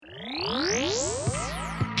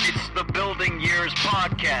Building Years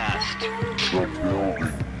podcast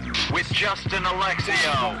with Justin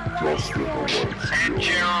Alexio and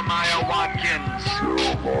Jeremiah Watkins.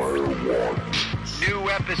 New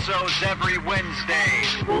episodes every Wednesday.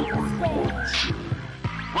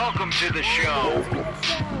 Welcome to the show.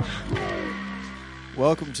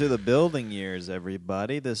 Welcome to the Building Years,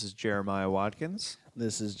 everybody. This is Jeremiah Watkins.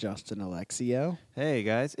 This is Justin Alexio. Hey,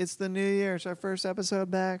 guys. It's the new year. It's our first episode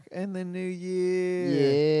back in the new year.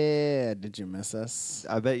 Yeah. Did you miss us?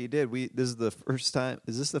 I bet you did. This is the first time.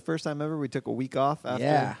 Is this the first time ever we took a week off after?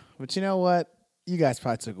 Yeah. But you know what? You guys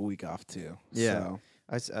probably took a week off, too. Yeah.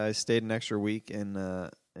 So. I stayed an extra week in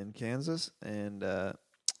Kansas and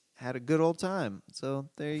had a good old time. So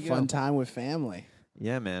there you go. Fun time with family.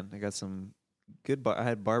 Yeah, man. I got some good I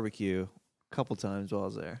had barbecue a couple times while I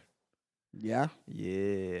was there. Yeah?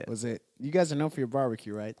 Yeah. Was it? You guys are known for your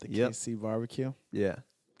barbecue, right? The Yep. KC barbecue? Yeah.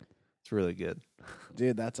 It's really good.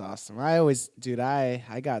 Dude, that's awesome. I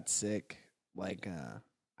got sick.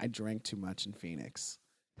 I drank too much in Phoenix.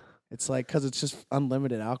 It's because it's just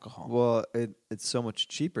unlimited alcohol. Well, it's so much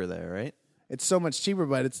cheaper there, right? It's so much cheaper,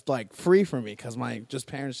 but it's free for me because my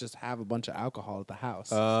parents just have a bunch of alcohol at the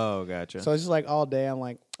house. Oh, gotcha. So it's just all day I'm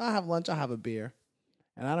I'll have lunch, I'll have a beer.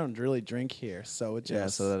 And I don't really drink here, so it just... Yeah,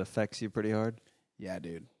 so that affects you pretty hard? Yeah,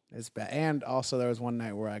 dude. It's bad. And also there was one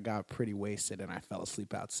night where I got pretty wasted and I fell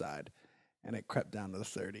asleep outside. And it crept down to the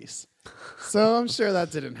 30s. So I'm sure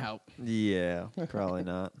that didn't help. Yeah, probably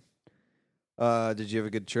not. Did you have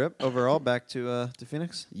a good trip overall back to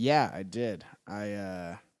Phoenix? Yeah, I did.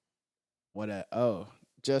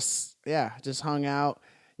 Just hung out.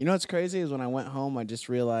 You know what's crazy is when I went home, I just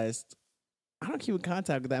realized I don't keep in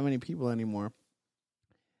contact with that many people anymore.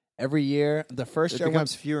 Every year, the first year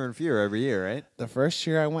becomes fewer and fewer every year, right? The first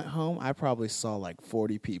year I went home, I probably saw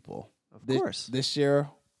 40 people. Of course. This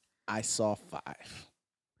year, I saw 5,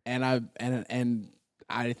 and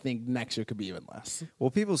I think next year could be even less.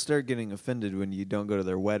 Well, people start getting offended when you don't go to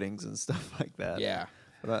their weddings and stuff like that. Yeah,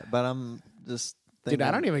 but I'm just thinking, dude,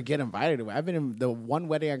 I don't even get invited to. I've been in the one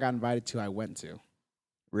wedding I got invited to. I went to.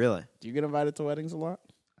 Really? Do you get invited to weddings a lot?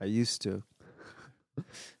 I used to.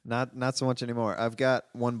 Not so much anymore. I've got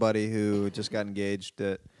one buddy who just got engaged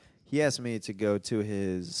that he asked me to go to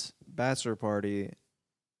his bachelor party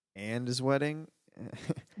and his wedding.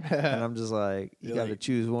 And I'm just you got to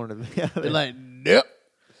choose one of the other. You're nope.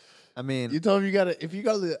 I mean, you told him you got to, if you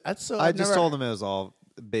go to that's so. I just told him it was all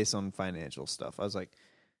based on financial stuff. I was like,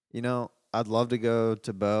 I'd love to go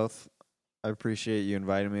to both. I appreciate you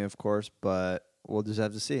inviting me, of course, but we'll just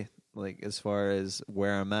have to see. As far as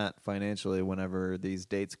where I'm at financially whenever these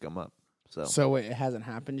dates come up. So wait, it hasn't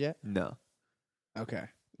happened yet? No. Okay.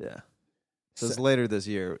 Yeah. So it's later this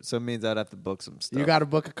year. So it means I'd have to book some stuff. You got to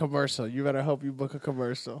book a commercial. You better hope you book a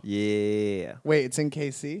commercial. Yeah. Wait, it's in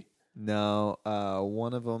KC? No.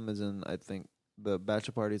 One of them is in, I think, the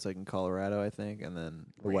bachelor party is in Colorado, I think, and then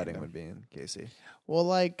the wedding would be in KC. Well,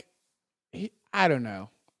 I don't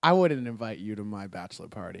know. I wouldn't invite you to my bachelor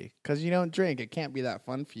party because you don't drink. It can't be that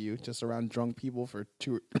fun for you just around drunk people for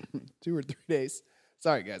 2 or 3 days.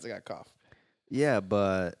 Sorry, guys, I got a cough. Yeah,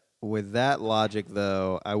 but with that logic,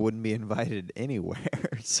 though, I wouldn't be invited anywhere.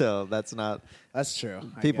 So that's not... That's true.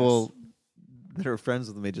 People that are friends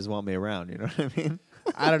with me just want me around. You know what I mean?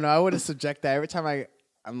 I don't know. I wouldn't subject that. Every time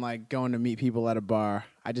I'm going to meet people at a bar,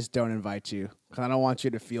 I just don't invite you because I don't want you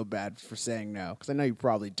to feel bad for saying no because I know you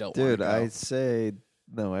probably don't want to go. Dude, I say...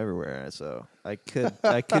 No, everywhere. So I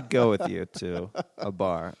could go with you to a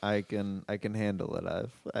bar. I can handle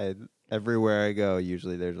it. Everywhere I go,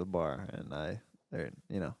 usually there's a bar, and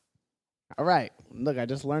All right, look, I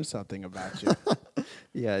just learned something about you.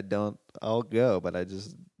 Yeah, I'll go, but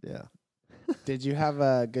Did you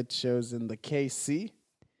have good shows in the KC?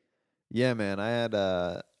 Yeah, man. I had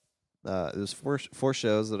there's four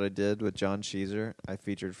shows that I did with John Sheezer. I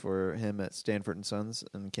featured for him at Stanford & Sons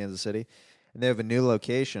in Kansas City. And they have a new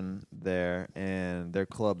location there, and their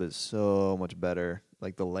club is so much better,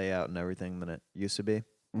 the layout and everything, than it used to be.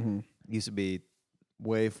 Mm-hmm. It used to be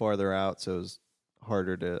way farther out, so it was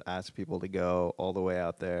harder to ask people to go all the way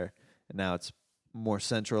out there. And now it's more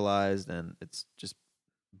centralized, and it's just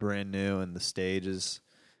brand new, and the stage is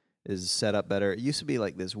set up better. It used to be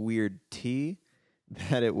this weird T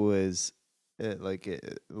that it was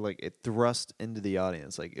it thrust into the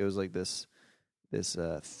audience. It was this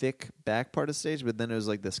thick back part of the stage, but then it was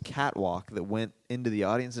this catwalk that went into the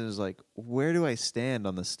audience, and it was where do I stand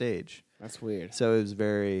on the stage? That's weird. So it was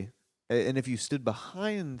and if you stood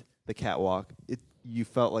behind the catwalk, you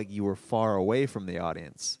felt like you were far away from the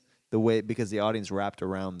audience, because the audience wrapped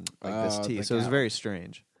around this T. So it was very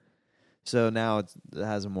strange. So now it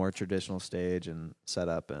has a more traditional stage and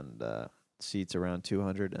setup, and seats around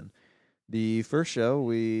 200. And the first show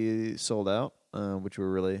we sold out, which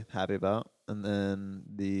we're really happy about. And then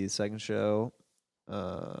the second show,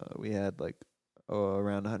 we had like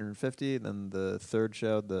around 150. Then the third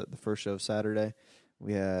show, the first show Saturday,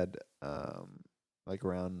 we had like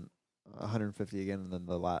around 150 again. And then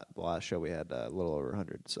the last show we had a little over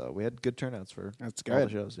 100. So we had good turnouts for That's all the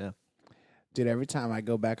good. shows. Yeah. Dude, every time I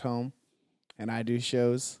go back home and I do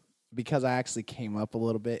shows, because I actually came up a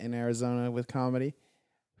little bit in Arizona with comedy,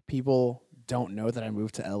 people don't know that I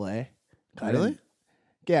moved to LA. Really?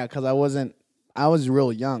 Yeah, because I was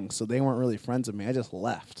real young, so they weren't really friends with me. I just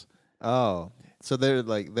left. Oh, so they're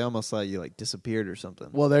like, they almost thought you like disappeared or something.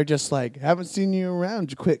 Well, they're just like, haven't seen you around.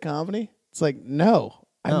 Did you quit comedy? It's like, no,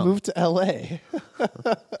 I No. moved to LA.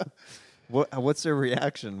 What's their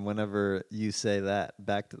reaction whenever you say that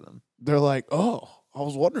back to them? They're like, oh, I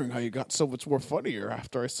was wondering how you got so much more funnier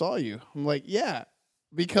after I saw you. I'm like, yeah,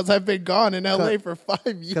 because I've been gone in LA for 5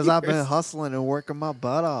 years. Because I've been hustling and working my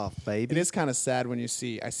butt off, baby. It is kind of sad when I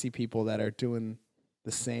see people that are doing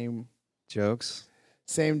the same Jokes.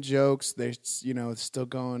 jokes. They're still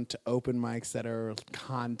going to open mics that are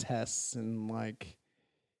contests, and like,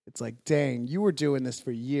 it's like, dang, you were doing this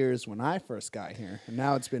for years when I first got here, and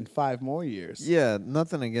now it's been 5 more years. Yeah,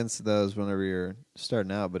 nothing against those whenever you're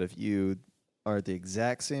starting out, but if you are at the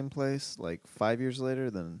exact same place like 5 years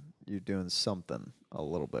later, then you're doing something a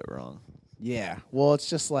little bit wrong. Yeah. Well, it's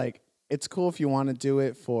just like, it's cool if you want to do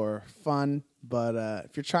it for fun, but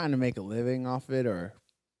if you're trying to make a living off it or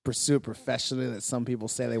pursue it professionally, that some people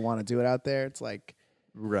say they want to do it out there, it's like,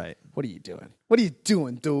 Right. what are you doing? What are you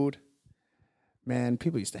doing, dude? Man,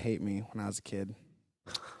 people used to hate me when I was a kid.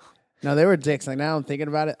 No, they were dicks. Like, now I'm thinking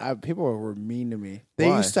about it, people were mean to me.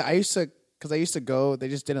 Why? I used to go, they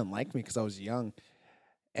just didn't like me because I was young.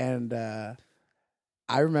 And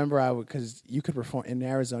I remember because you could perform in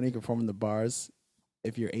Arizona, you could perform in the bars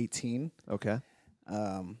if you're 18. Okay.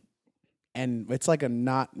 And it's like a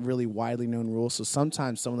not really widely known rule. So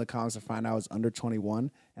sometimes some of the comics would find out I was under 21,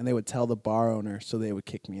 and they would tell the bar owner, so they would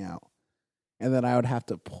kick me out. And then I would have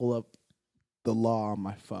to pull up the law on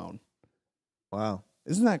my phone. Wow.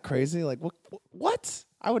 Isn't that crazy? Like, what?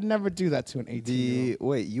 I would never do that to an 18-year-old.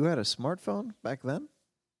 Wait, you had a smartphone back then?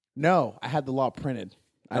 No, I had the law printed.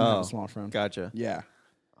 I didn't have a smartphone. Gotcha. Yeah.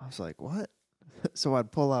 I was like, what? So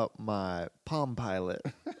I'd pull out my Palm Pilot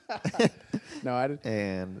No, I didn't.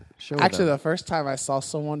 and show Actually, them. the first time I saw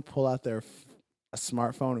someone pull out a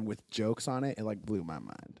smartphone with jokes on it, it like blew my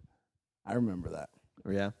mind. I remember that.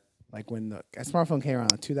 Yeah. Like when the smartphone came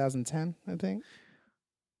around in 2010, I think.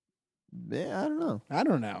 Yeah, I don't know. I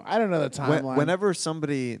don't know the timeline. Whenever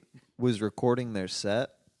somebody was recording their set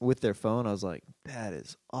with their phone, I was like, that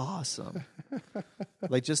is awesome.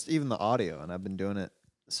 Like, just even the audio, and I've been doing it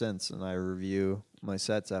since, and I review my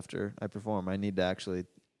sets after I perform. I need to actually,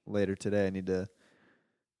 later today, I need to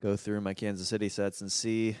go through my Kansas City sets and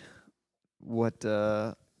see what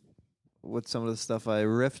some of the stuff I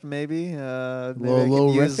riffed maybe.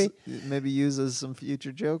 Little riffy? Maybe use as some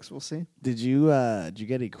future jokes. We'll see. Did you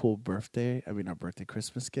get any cool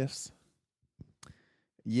Christmas gifts?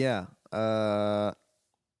 Yeah. I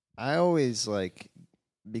always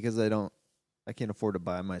because I can't afford to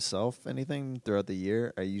buy myself anything throughout the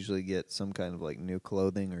year. I usually get some kind of like new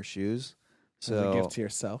clothing or shoes. As a gift to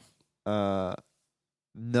yourself? No,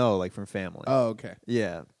 like from family. Oh, okay.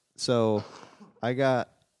 Yeah. So I got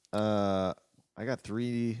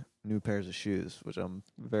 3 new pairs of shoes, which I'm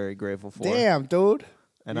very grateful for. Damn, dude.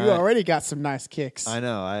 And you already got some nice kicks. I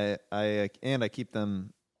know. I keep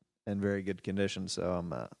them in very good condition, so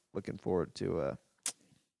I'm looking forward to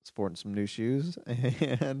sporting some new shoes.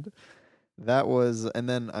 And that was, and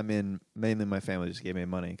then mainly my family just gave me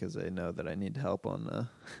money because they know that I need help on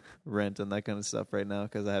rent and that kind of stuff right now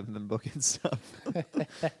because I haven't been booking stuff.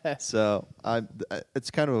 So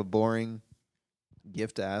it's kind of a boring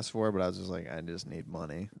gift to ask for, but I was just like, I just need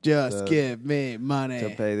money. Just give me money to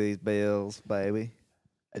pay these bills, baby.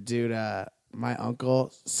 Dude, my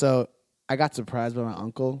uncle. So I got surprised by my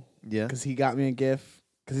uncle. Yeah, because he got me a gift.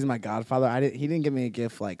 Because he's my godfather. He didn't give me a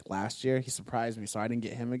gift like last year. He surprised me, so I didn't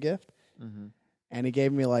get him a gift. Mm-hmm. And he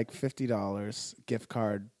gave me like $50 gift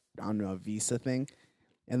card on a Visa thing.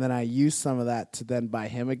 And then I used some of that to then buy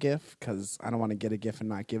him a gift because I don't want to get a gift and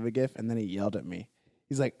not give a gift. And then he yelled at me.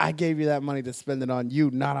 He's like, I gave you that money to spend it on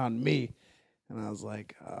you, not on me. And I was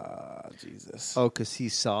like, Jesus. Oh, because he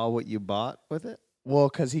saw what you bought with it? Well,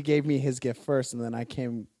 because he gave me his gift first, and then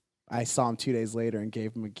I saw him 2 days later and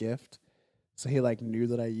gave him a gift. So he knew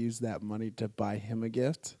that I used that money to buy him a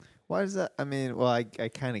gift. Why does that? I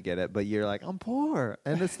kind of get it, but you're like, I'm poor,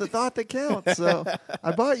 and it's the thought that counts. So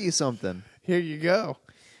I bought you something. Here you go.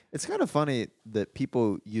 It's kind of funny that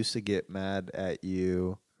people used to get mad at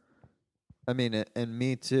you. I mean, and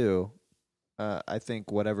me too. I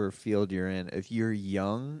think whatever field you're in, if you're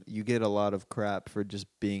young, you get a lot of crap for just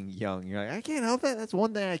being young. You're like, I can't help it. That's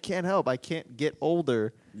one thing I can't help. I can't get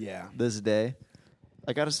older Yeah. this day.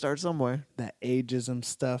 I got to start somewhere. That ageism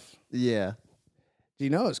stuff. Yeah. Do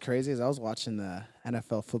you know what's crazy? Is I was watching the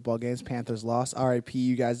NFL football games. Panthers lost. R.I.P.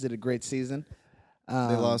 You guys did a great season. They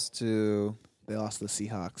lost to They lost to the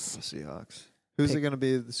Seahawks. the Seahawks. Who's it going to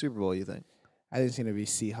be the Super Bowl, you think? I think it's going to be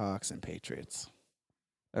Seahawks and Patriots.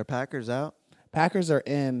 Are Packers out? Packers are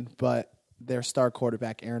in, but their star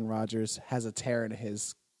quarterback, Aaron Rodgers, has a tear in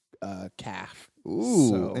his calf. Ooh,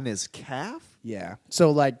 So- in his calf? Yeah.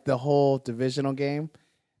 So, like, the whole divisional game,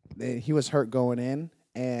 he was hurt going in,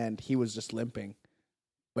 and he was just limping.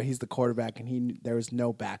 But he's the quarterback, and there was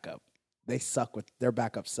no backup. They suck their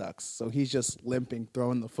backup sucks. So he's just limping,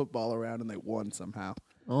 throwing the football around, and they won somehow.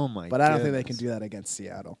 Oh, my But I don't think they can goodness. do that against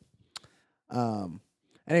Seattle.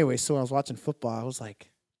 Anyway, so when I was watching football, I was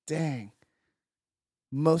like, dang.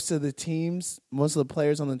 Most of the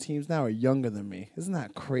players on the teams now are younger than me. Isn't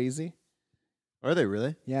that crazy? Are they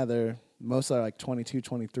really? Yeah, most are like 22,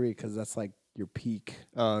 23 because that's like your peak.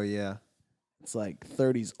 Oh, yeah. It's like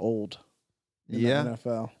 30's old in Yeah. the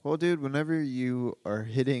NFL. Well, dude, whenever you are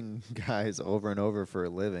hitting guys over and over for a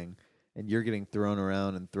living and you're getting thrown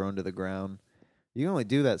around and thrown to the ground, you can only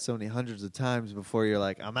do that so many hundreds of times before you're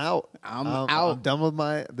like, I'm out. I'm I'm out. done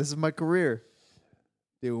with this is my career.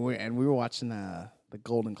 Dude, we were watching the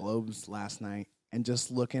Golden Globes last night and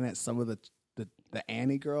just looking at some of the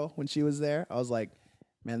Annie girl when she was there. I was like,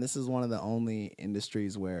 man, this is one of the only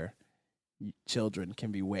industries where children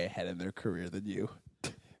can be way ahead in their career than you.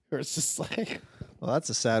 Where it's just like, Well, that's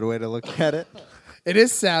a sad way to look at it. it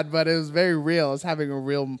is sad, but it was very real. I was having a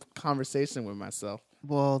real conversation with myself.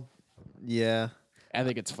 Well, yeah. I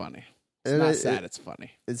think it's funny. It's It- not it- sad. It's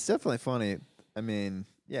funny. It's definitely funny. I mean,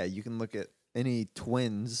 yeah, you can look at any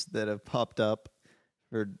twins that have popped up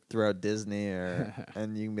throughout Disney,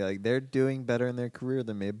 and you can be like, they're doing better in their career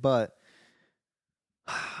than me. But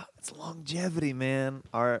it's longevity, man.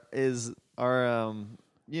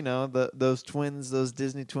 Those twins, those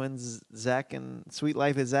Disney twins, Zach and Sweet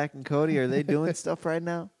Life of Zach and Cody, are they doing stuff right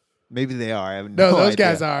now? Maybe they are. I have No, no those idea.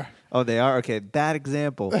 guys are. Oh, they are. Okay, bad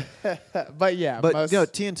example. But yeah, But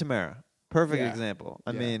most- Tia and Tamara, perfect Yeah. example.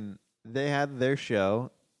 I Yeah. mean, they had their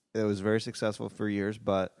show. It was very successful for years,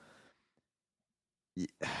 but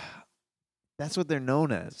that's what they're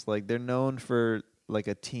known as. Like, they're known for like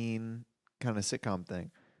a teen kind of sitcom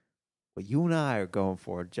thing. What you and I are going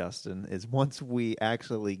for, Justin, is once we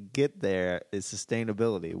actually get there, is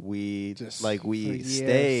sustainability. We Just we for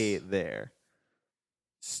stay years. there.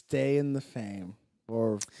 stay in the fame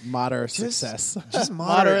or moderate Just- success. Just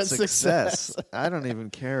moderate success. I don't even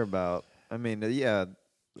care about. I mean, yeah.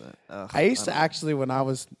 I used to don't- actually, when I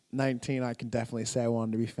was 19, I can definitely say I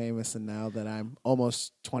wanted to be famous, and now that I'm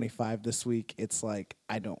almost 25 this week, it's like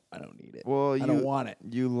I don't need it. Well, I don't want it.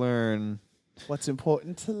 You learn. What's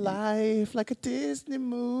important to life, like a Disney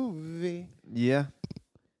movie. Yeah.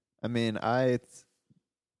 I mean, I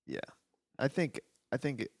think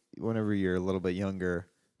whenever you're a little bit younger,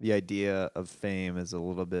 the idea of fame is a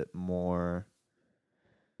little bit more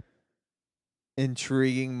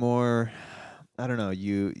intriguing, more, I don't know,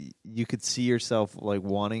 you could see yourself like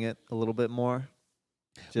wanting it a little bit more.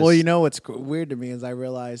 Well, you know what's weird to me is I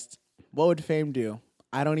realized, what would fame do?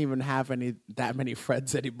 I don't even have that many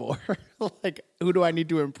friends anymore. Like, who do I need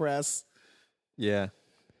to impress? Yeah.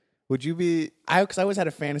 Would you be Because I always had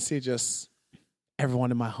a fantasy of just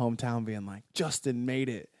everyone in my hometown being like, Justin made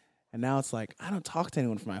it. And now it's like, I don't talk to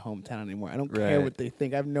anyone from my hometown anymore. I don't care Right. what they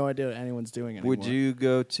think. I have no idea what anyone's doing anymore. Would you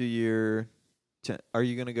go to your are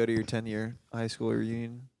you going to go to your 10-year high school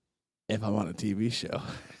reunion? If I'm on a TV show.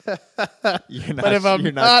 You're But if I'm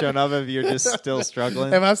you're not- not showing up if you're just still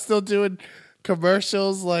struggling. If I'm still doing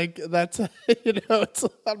commercials like that's,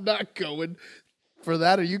 I'm not going for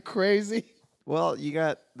that. Are you crazy? Well, you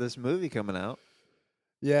got this movie coming out.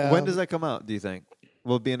 Yeah. When does that come out, do you think?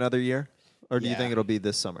 Will it be another year? Or do you Yeah. think it'll be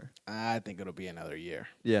this summer? I think it'll be another year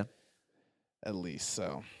Yeah. at least.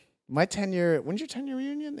 So my 10-year, when's your 10-year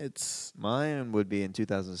reunion? It's Mine would be in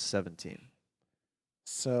 2017.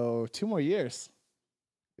 so 2 more years.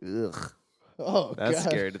 Ugh. Oh, That's God.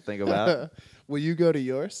 scary to think about. Will you go to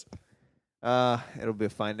yours? It'll be a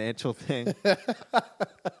financial thing.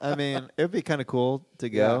 I mean, it'd be kind of cool to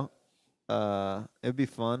go. It'd be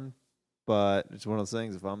fun, but it's one of those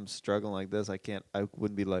things. If I'm struggling like this, I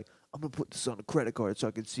wouldn't be like, I'm gonna put this on a credit card so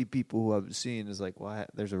I can see people who I haven't seen. It's like, well,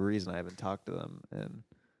 there's a reason I haven't talked to them, and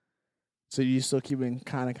So you still keep in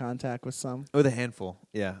kind of contact with some? With a handful,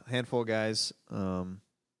 yeah, handful of guys.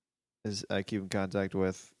 Is I keep in contact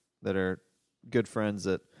with that are good friends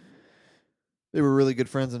that they were really good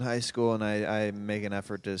friends in high school, and I make an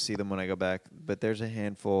effort to see them when I go back. But there's a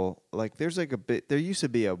handful, like there's like a bit. There used to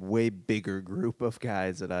be a way bigger group of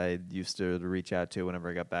guys that I used to reach out to whenever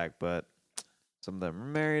I got back, but some of them are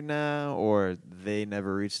married now, or they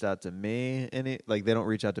never reached out to me. They don't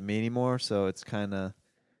reach out to me anymore. So it's kind of,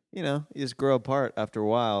 you just grow apart after a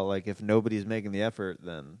while. Like if nobody's making the effort,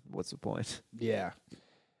 then what's the point? Yeah.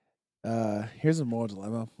 Here's a moral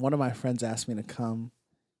dilemma. One of my friends asked me to come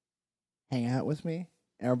hang out with me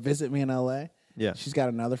or visit me in LA. Yeah. She's got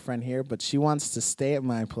another friend here, but she wants to stay at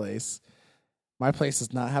my place. My place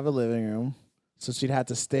does not have a living room, so she'd have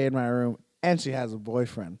to stay in my room, and she has a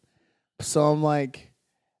boyfriend. So I'm like,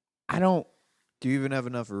 Do you even have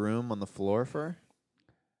enough room on the floor for her?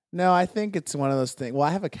 No, I think it's one of those things. Well,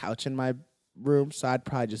 I have a couch in my room, so I'd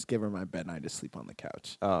probably just give her my bed and I just sleep on the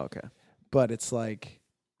couch. Oh, okay. But it's like,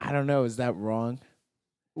 I don't know, is that wrong?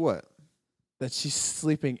 What? That she's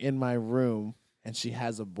sleeping in my room and she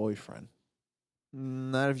has a boyfriend.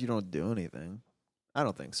 Not if you don't do anything. I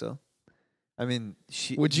don't think so. I mean,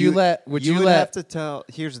 Would you have to tell.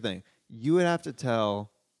 Here's the thing. You would have to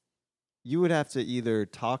either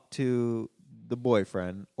talk to the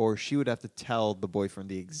boyfriend, or she would have to tell the boyfriend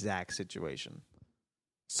the exact situation.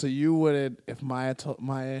 So you wouldn't, if Maya told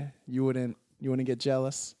Maya, you wouldn't get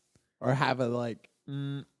jealous or have a like.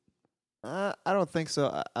 I don't think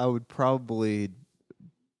so. I would probably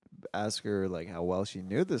ask her like how well she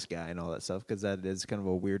knew this guy and all that stuff, because that is kind of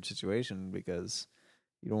a weird situation, because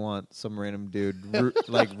you don't want some random dude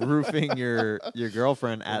roofing your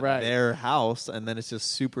girlfriend at their house, and then it's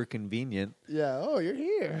just super convenient. Yeah. Oh, you're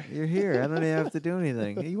here. You're here. I don't even have to do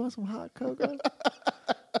anything. Hey, you want some hot cocoa?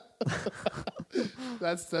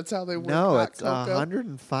 That's how they work. No, hot it's cocoa.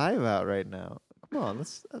 105 out right now. Come on,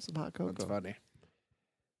 let's have some hot cocoa. That's funny.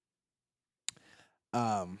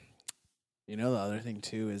 The other thing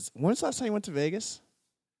too is, when was the last time you went to Vegas?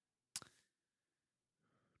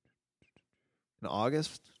 In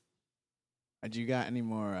August? Do you got any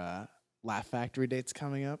more Laugh Factory dates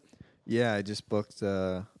coming up? Yeah, I just booked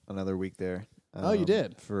another week there. Oh, you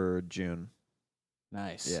did? For June.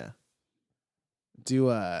 Nice. Yeah.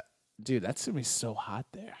 Dude, that's gonna be so hot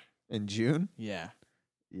there. In June? Yeah.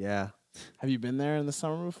 Yeah. Have you been there in the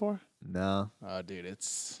summer before? No. Oh, dude,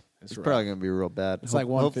 it's probably gonna be real bad. It's like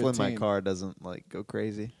hopefully 115. my car doesn't like go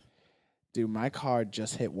crazy. Dude, my car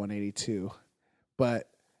just hit 182, but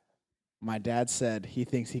my dad said he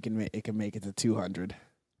thinks it can make it to 200.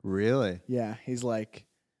 Really? Yeah, he's like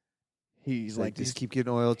just keep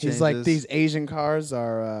getting oil changes. He's like, these Asian cars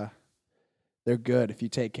are they're good if you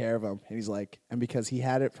take care of them. And he's like, and because he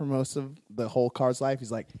had it for most of the whole car's life,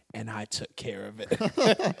 he's like, and I took care of it.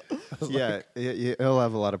 Yeah, he'll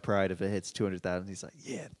have a lot of pride if it hits 200,000. He's like,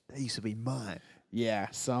 yeah, that used to be mine. Yeah,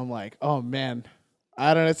 so I'm like, oh man,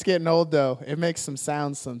 I don't know. It's getting old though. It makes some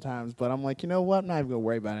sounds sometimes, but I'm like, you know what? I'm not even gonna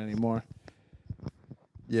worry about it anymore.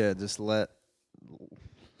 Yeah, just let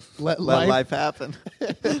life happen.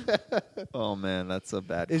 Oh man, that's a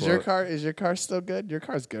bad. Is quote. your car still good? Your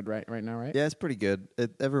car's good right now, right? Yeah, it's pretty good.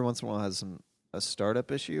 It every once in a while has a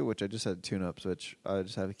startup issue, which I just had tune-ups, which I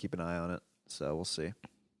just have to keep an eye on it. So we'll see.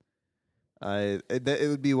 It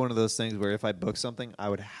would be one of those things where if I book something, I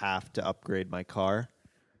would have to upgrade my car.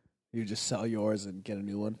 You just sell yours and get a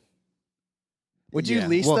new one. Would you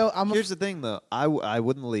lease though? Here's the thing though, I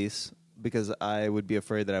wouldn't lease, because I would be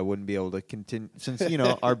afraid that I wouldn't be able to continue. Since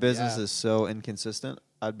our business is so inconsistent,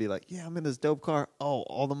 I'd be like, yeah, I'm in this dope car. Oh,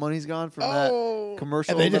 all the money's gone from that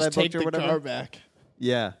commercial and they that I just booked take or the whatever. car back.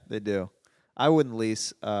 Yeah, they do. I wouldn't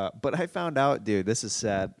lease, but I found out, dude, this is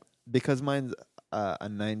sad, because mine's a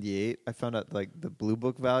 98. I found out like the Blue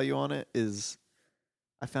Book value on it is,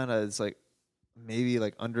 I found out it's like maybe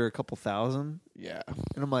like under a couple thousand. Yeah.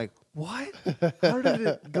 And I'm like, what? How did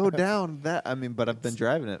it go down that? I mean, but I've been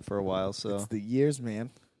driving it for a while, so. It's the years, man.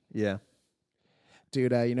 Yeah.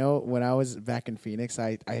 Dude, when I was back in Phoenix,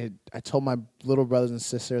 I told my little brothers and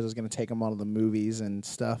sisters I was going to take them all to the movies and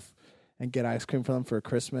stuff and get ice cream for them for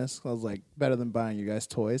Christmas. I was like, better than buying you guys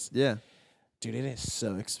toys. Yeah. Dude, it is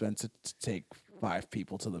so expensive to take 5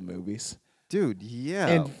 people to the movies. Dude, yeah.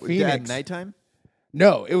 In Phoenix. At nighttime?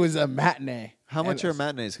 No, it was a matinee. How much are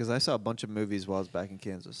matinees? Because I saw a bunch of movies while I was back in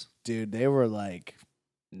Kansas. Dude, they were like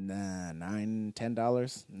 $9, $10.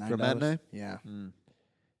 $9. For a matinee? Yeah.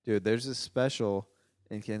 Dude, there's a special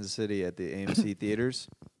in Kansas City at the AMC theaters.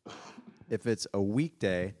 If it's a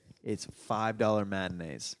weekday, it's $5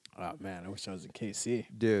 matinees. Oh, man, I wish I was in KC.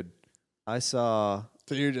 Dude, I saw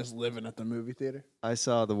So you're just living at the movie theater? I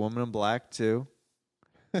saw The Woman in Black too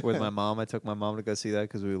with my mom. I took my mom to go see that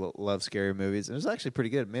because we love scary movies. And it was actually pretty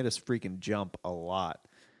good. It made us freaking jump a lot.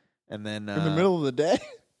 And then In the middle of the day?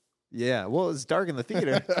 yeah, well, it was dark in the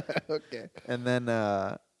theater. Okay. And then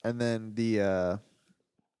the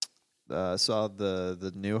saw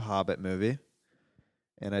the new Hobbit movie,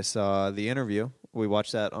 and I saw The Interview. We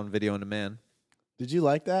watched that on video on demand. Did you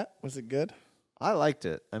like that? Was it good? I liked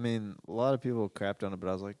it. I mean, a lot of people crapped on it, but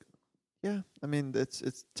I was like, yeah. I mean,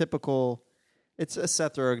 it's typical. It's a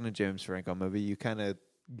Seth Rogen and James Franco movie. You kind of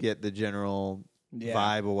get the general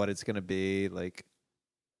vibe of what it's going to be, like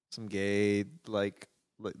some gay like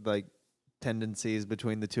tendencies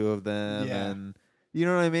between the two of them, and you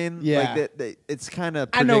know what I mean? Yeah. Like it's kind of.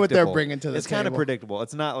 I know what they're bringing to the It's table. kind of predictable.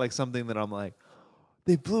 It's not like something that I'm like,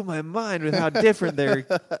 they blew my mind with how different their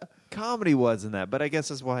comedy was in that. But I guess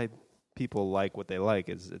that's why people like what they like.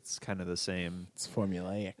 Is it's kind of the same. It's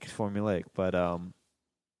formulaic. But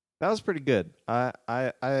that was pretty good. I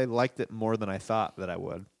liked it more than I thought that I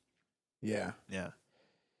would. Yeah. Yeah.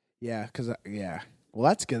 Yeah, because, Well,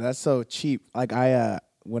 that's good. That's so cheap. Like,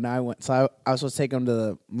 when I went, so I was supposed to take them to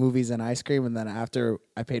the movies and ice cream, and then after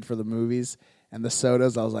I paid for the movies and the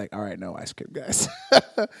sodas, I was like, all right, no ice cream, guys.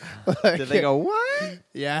 Did they go, what?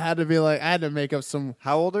 Yeah, I had to make up some.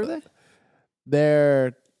 How old are they?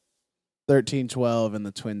 They're 13, 12, and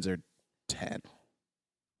the twins are 10.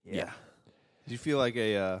 Yeah. Did you feel like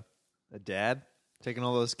a dad taking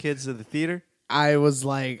all those kids to the theater? I was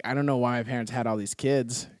like, I don't know why my parents had all these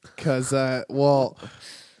kids, because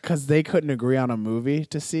they couldn't agree on a movie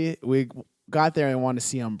to see. We got there and wanted to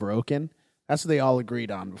see Unbroken. That's what they all agreed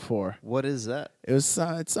on before. What is that? It was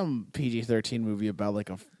it's some PG-13 movie about like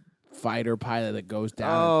a fighter pilot that goes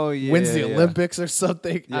down, and wins the Olympics or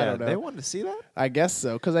something. Yeah, I don't know. they wanted to see that? I guess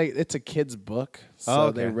so, because it's a kid's book,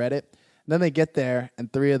 so they read it. And then they get there,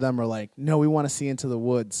 and 3 of them are like, "No, we want to see Into the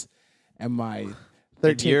Woods," and my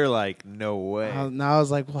 13. You're like, no way. Now I was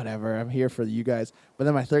like, whatever, I'm here for you guys. But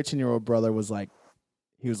then my 13-year-old brother was like,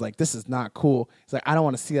 this is not cool. He's like, I don't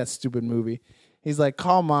want to see that stupid movie. He's like,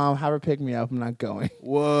 call mom, have her pick me up. I'm not going.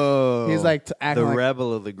 Whoa. He's like, the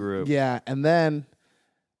rebel of the group. Yeah. And then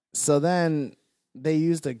they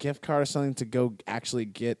used a gift card or something to go actually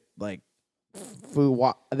get like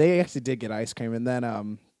food. They actually did get ice cream. And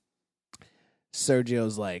then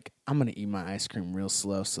Sergio's like, I'm going to eat my ice cream real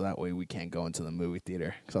slow so that way we can't go into the movie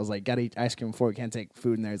theater. Because I was like, got to eat ice cream before we can't take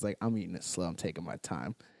food in there. He's like, I'm eating it slow. I'm taking my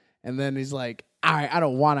time. And then he's like, all right, I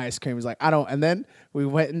don't want ice cream. He's like, I don't. And then we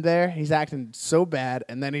went in there. He's acting so bad.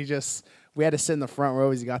 And then we had to sit in the front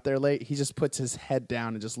row as he got there late. He just puts his head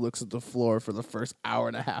down and just looks at the floor for the first hour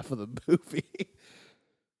and a half of the movie.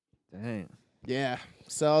 Dang. Yeah.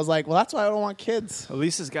 So I was like, well, that's why I don't want kids. At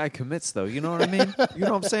least this guy commits, though. You know what I mean? You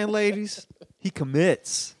know what I'm saying, ladies? He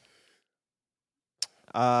commits.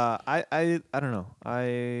 I don't know.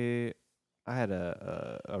 I had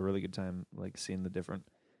a really good time like seeing the different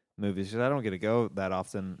movies because I don't get to go that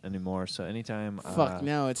often anymore. So anytime, Fuck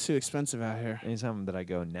no, it's too expensive out here. Anytime that I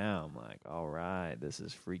go now, I'm like, all right, this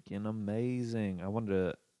is freaking amazing. I wanted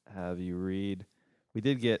to have you read. We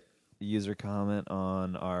did get a user comment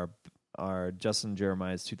on our Justin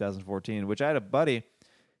Jeremiah's 2014, which I had a buddy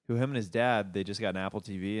who him and his dad, they just got an Apple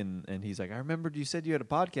TV, and he's like, I remembered you said you had a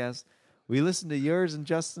podcast. We listened to yours and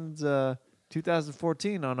Justin's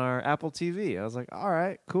 2014 on our Apple TV. I was like, all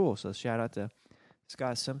right, cool. So shout out to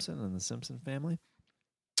Scott Simpson and the Simpson family.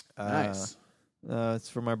 Nice. It's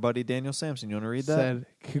from our buddy Daniel Sampson. You want to read that? Said,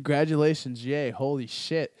 congratulations, Jay. Holy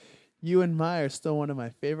shit. You and Mai are still one of my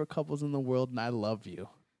favorite couples in the world, and I love you.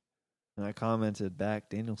 And I commented back,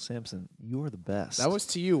 Daniel Sampson, you're the best. That was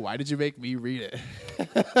to you. Why did you make me read it?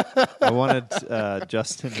 I wanted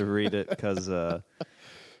Justin to read it because to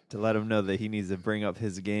let him know that he needs to bring up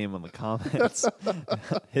his game on the comments.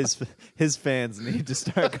 his fans need to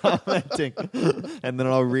start commenting, and then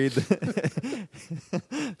I'll read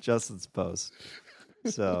Justin's post.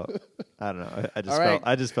 So I don't know. I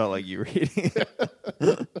just felt like you reading it.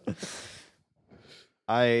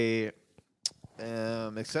 I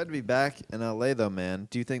am excited to be back in LA, though, man.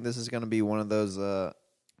 Do you think this is going to be one of those?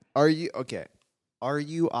 Are you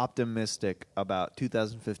optimistic about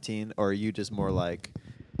 2015, or are you just more like,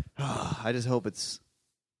 I just hope it's?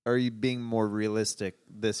 Are you being more realistic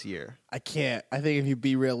this year? I can't. I think if you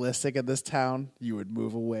be realistic in this town, you would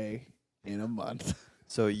move away in a month.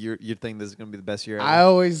 So you think this is going to be the best year ever? I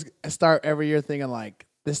always start every year thinking like,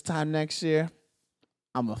 this time next year,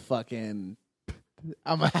 I'm gonna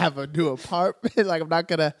have a new apartment. Like I'm not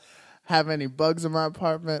gonna have any bugs in my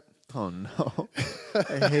apartment. Oh no!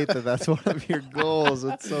 I hate that. That's one of your goals.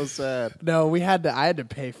 It's so sad. No, I had to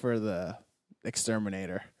pay for the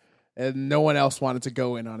Exterminator. And no one else wanted to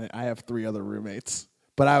go in on it. I have 3 other roommates.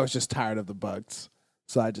 But I was just tired of the bugs.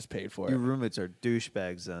 So I just paid for Your it. roommates are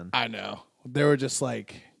douchebags then. I know. They were just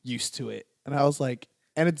like used to it. And I was like,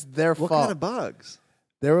 and it's their What fault. kind of bugs?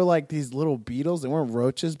 They were like these little beetles. They weren't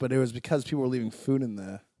roaches, but it was because people were leaving food in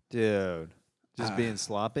the... Dude. Just being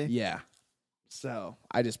sloppy? Yeah. So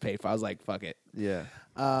I just paid for it. I was like, fuck it. Yeah.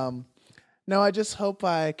 No, I just hope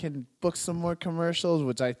I can book some more commercials,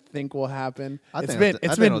 which I think will happen. I think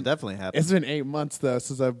it'll definitely happen. It's been 8 months though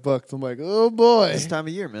since I've booked. I'm like, oh boy, This time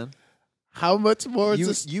of year, man. how much more?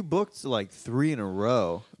 is You booked like 3 in a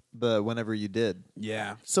row, but whenever you did.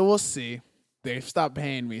 Yeah, so we'll see. They've stopped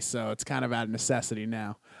paying me, so it's kind of out of necessity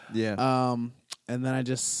now. Yeah. And then I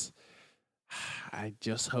just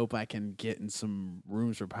hope I can get in some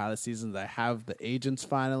rooms for pilot seasons. I have the agents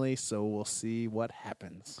finally, so we'll see what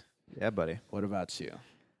happens. Yeah, buddy. What about you?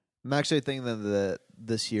 I'm actually thinking that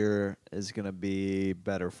this year is going to be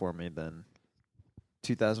better for me than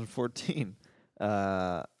 2014.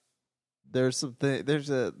 There's some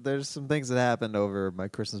things that happened over my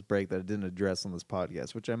Christmas break that I didn't address on this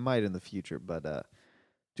podcast, which I might in the future. But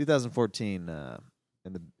 2014 and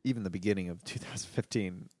even the beginning of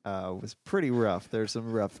 2015 was pretty rough. There's some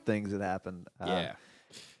rough things that happened.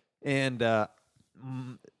 And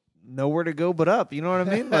nowhere to go but up. You know what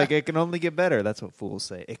I mean? Like, it can only get better. That's what fools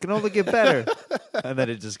say. It can only get better. And then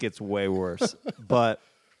it just gets way worse. But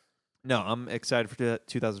no, I'm excited for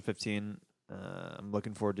 2015. I'm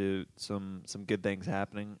looking forward to some good things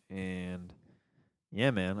happening. And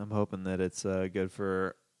yeah, man, I'm hoping that it's good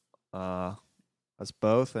for us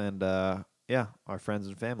both and yeah, our friends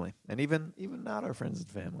and family. And even not our friends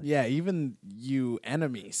and family. Yeah, even you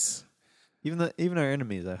enemies. Even our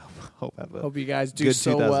enemies, I hope have a Hope you guys do good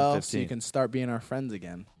so well so 2015. you can start being our friends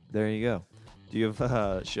again. There you go. Do you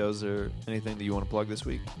have shows or anything that you want to plug this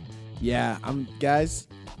week? Yeah, guys,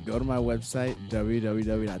 go to my website,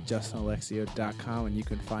 www.justinalexio.com, and you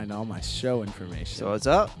can find all my show information. So it's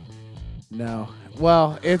up. No.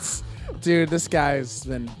 Well, dude, this guy's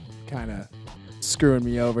been kind of screwing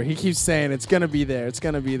me over. He keeps saying it's going to be there. It's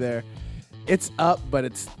going to be there. It's up, but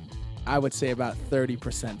it's, I would say, about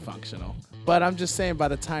 30% functional. But I'm just saying by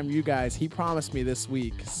the time you guys, he promised me this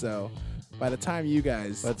week, so by the time you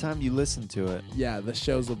guys, By the time you listen to it. yeah, the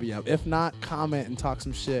shows will be up. If not, comment and talk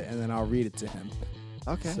some shit, and then I'll read it to him.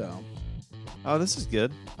 Okay. So Oh, this is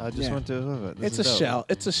good. I just Yeah. went to it. it's a shell.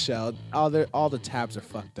 It's a shell. All the tabs are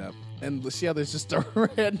fucked up, and see how there's just a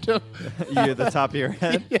random. You at the top of your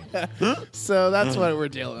head. Yeah. So that's what we're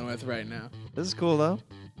dealing with right now. This is cool though.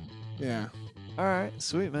 Yeah. All right,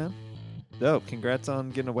 sweet man. Dope. Congrats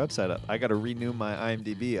on getting a website up. I got to renew my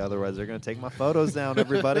IMDb, otherwise they're gonna take my photos down.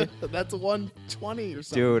 Everybody. That's 120 or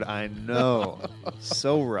something. Dude, I know.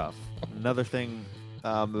 So rough. Another thing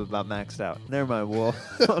about maxed out. Never mind. Well,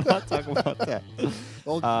 I'm not talking about that.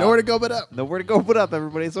 Well, nowhere to go but up. Nowhere to go but up,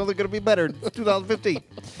 everybody. It's only going to be better in 2015.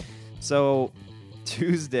 So,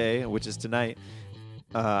 Tuesday, which is tonight,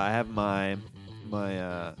 I have my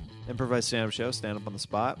improvised stand-up show, Stand Up on the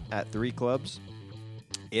Spot, at 3 clubs.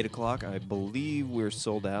 8 o'clock. I believe we're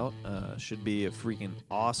sold out. Should be a freaking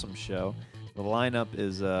awesome show. The lineup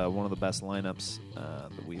is one of the best lineups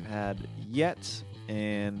that we've had yet.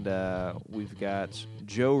 And we've got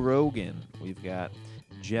Joe Rogan. We've got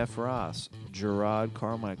Jeff Ross, Gerard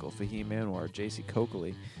Carmichael, Fahim Anwar, J.C.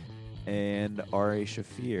 Coakley, and R.A.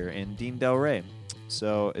 Shafir, and Dean Del Rey.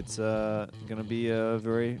 So it's going to be a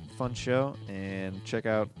very fun show. And check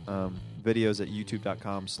out videos at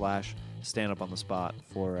youtube.com/standuponthespot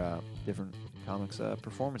for different comics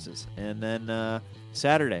performances. And then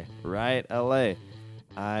Saturday, Riot LA.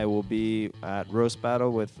 I will be at Roast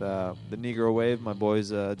Battle with the Negro Wave, my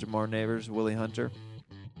boys Jamar Neighbors, Willie Hunter,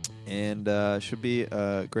 and should be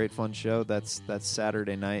a great fun show. That's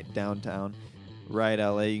Saturday night downtown, Riot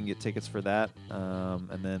LA. You can get tickets for that,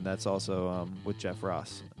 and then that's also with Jeff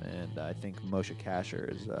Ross, and I think Moshe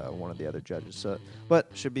Kasher is one of the other judges. So, but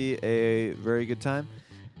should be a very good time.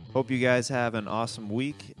 Hope you guys have an awesome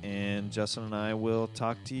week, and Justin and I will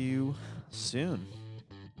talk to you soon.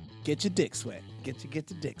 Get your dick sweat. Get your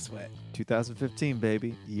dick sweat. 2015,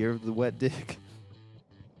 baby. Year of the wet dick.